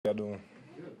y'all doing?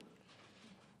 Good.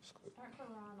 Start for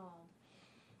Ronald.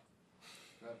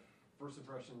 First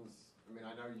impressions, I mean,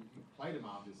 I know you played him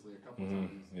obviously a couple times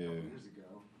a couple years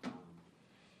ago,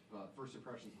 but first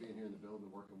impressions being here in the building,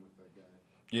 working with that guy.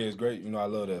 Yeah, it's great. You know, I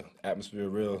love the atmosphere,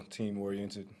 real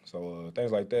team-oriented. So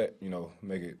things like that, you know,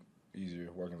 make it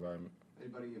easier work environment.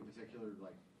 Anybody in particular,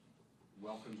 like,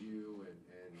 welcomed you and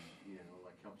you know,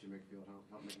 like, helped make you feel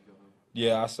home?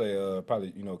 Yeah, I say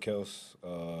probably, you know, Kels,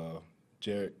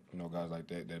 Jared, you know, guys like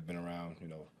that have been around, you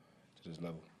know, to this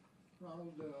level.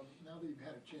 Ronald, now that you've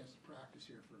had a chance to practice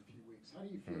here for a few weeks, how do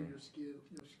you feel your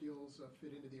skills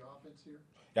fit into the offense here?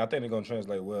 Yeah, I think they're going to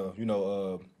translate well. You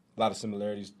know, a lot of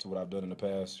similarities to what I've done in the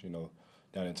past, you know,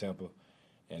 down in Tampa.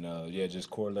 And, yeah, just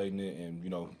correlating it and,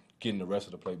 you know, getting the rest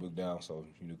of the playbook down so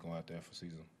you know, go out there for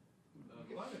season.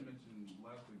 Clyde had mentioned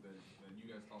last week that you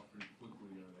guys talked pretty quickly,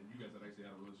 that you guys had actually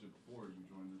had a relationship before you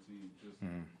joined the team. Just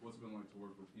what's it been like to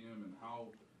work with him, and how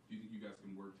do you think you guys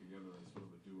can work together as sort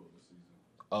of a duo this season?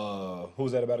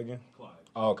 Who's that about again? Clyde.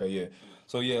 Oh, okay, yeah.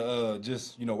 So yeah,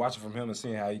 just you know, watching from him and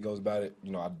seeing how he goes about it.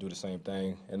 You know, I do the same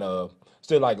thing, and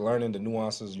still like learning the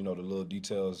nuances. You know, the little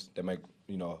details that make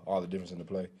you know all the difference in the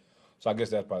play. So I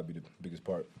guess that'd probably be the biggest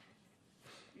part.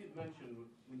 You had mentioned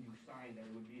when you signed that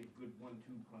it would be a good 1-2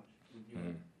 punch with you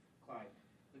and Clyde.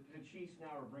 The Chiefs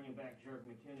now are bringing back Jerick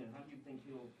McKinnon. How do you think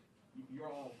the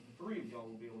three of y'all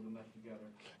will be able to mesh together?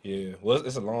 Yeah, well,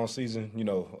 it's a long season. You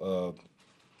know.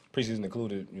 Preseason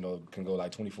included, you know, can go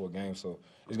like 24 games, so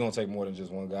it's going to take more than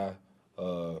just one guy.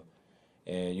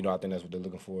 And, you know, I think that's what they're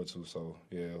looking forward to. So,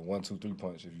 yeah, 1-2-3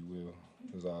 punch, if you will,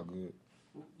 is all good.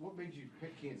 What made you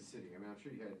pick Kansas City? I mean, I'm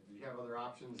sure did you have other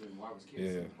options, and why was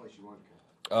Kansas City the place you wanted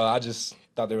to go? I just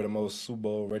thought they were the most Super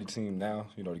Bowl ready team now,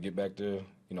 you know, to get back there,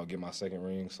 you know, get my second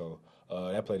ring. So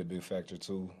that played a big factor,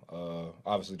 too.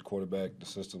 Obviously, the quarterback, the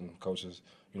system, coaches,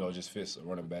 you know, it just fits a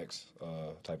running backs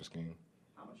type of scheme.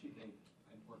 How much do you think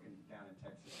working down in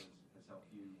Texas has helped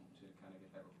you to kind of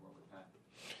get that rapport with Pat?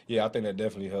 Yeah, I think that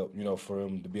definitely helped, you know, for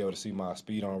him to be able to see my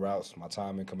speed on routes, my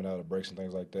timing coming out of breaks and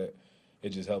things like that. It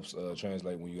just helps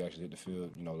translate when you actually hit the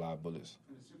field, you know, live bullets.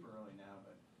 It's super early now,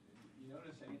 but you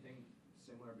notice anything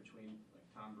similar between like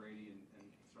Tom Brady and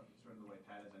sort of the way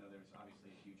Pat is? I know there's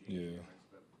obviously a huge age difference,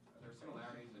 but are there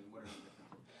similarities and what are the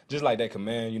differences? Just like that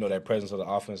command, you know, that presence of the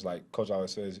offense. Like Coach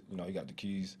always says, you know, he got the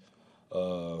keys.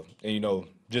 And, you know,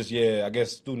 just, yeah, I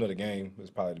guess student of the game is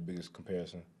probably the biggest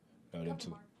comparison, them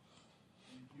two.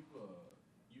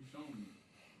 You've shown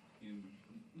in,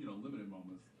 you know, limited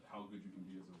moments how good you can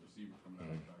be as a receiver coming out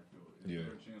of the backfield. Is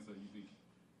there a chance that you think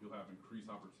you'll have increased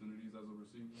opportunities as a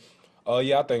receiver?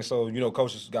 Yeah, I think so. You know,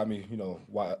 coaches got me, you know,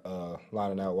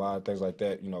 lining out wide, things like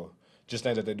that, you know, just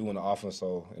things that they do in the offense.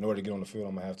 So in order to get on the field,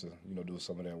 I'm going to have to, you know, do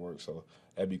some of that work. So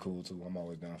that'd be cool, too. I'm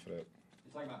always down for that.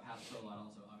 You're talking about pass pro a lot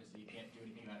also. Obviously, you can't do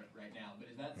anything about it right now. But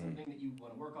is that something that you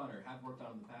want to work on or have worked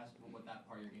on in the past, what that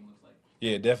part of your game looks like?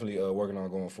 Yeah, definitely working on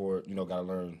going forward. You know, got to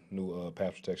learn new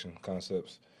pass protection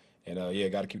concepts. And, yeah,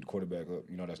 got to keep the quarterback up.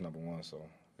 You know, that's number one. So,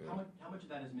 yeah. How much of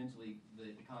that is mentally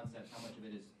the concepts? How much of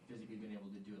it is physically being able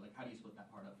to do it? Like, how do you split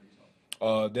that part up for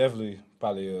yourself? Definitely,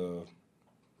 probably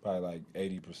like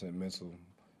 80% mental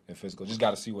and physical. Just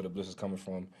got to see where the blitz is coming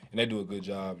from. And they do a good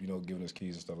job, you know, giving us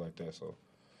keys and stuff like that. So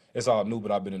it's all new,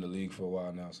 but I've been in the league for a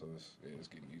while now, so it's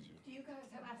getting easier. Do you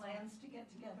guys have plans to get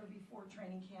together before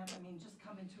training camp? I mean, just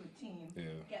coming to a team,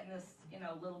 getting this, you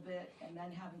know, a little bit, and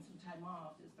then having some time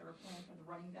off. Is there a plan for the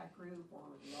running back group or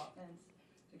the offense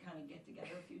to kind of get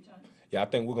together a few times? Yeah, I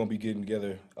think we're going to be getting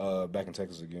together back in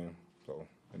Texas again, so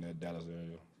in that Dallas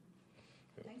area.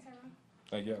 Thanks, everyone.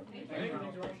 Thank you. Thank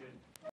you.